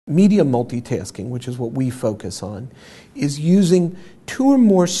media multitasking, which is what we focus on, is using two or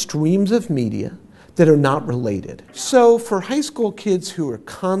more streams of media that are not related. So for high school kids who are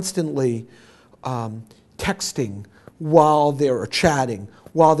constantly texting while they're chatting,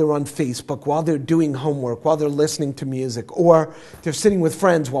 while they're on Facebook, while they're doing homework, while they're listening to music, or they're sitting with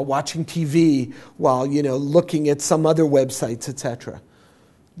friends while watching TV, while looking at some other websites, etc.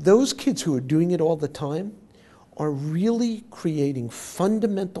 Those kids who are doing it all the time are really creating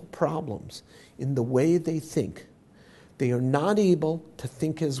fundamental problems in the way they think. They are not able to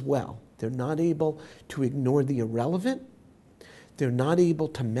think as well. They're not able to ignore the irrelevant. They're not able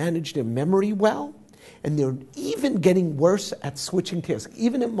to manage their memory well. And they're even getting worse at switching tasks,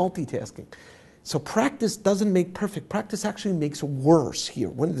 even at multitasking. So practice doesn't make perfect. Practice actually makes worse here.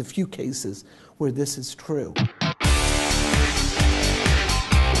 One of the few cases where this is true.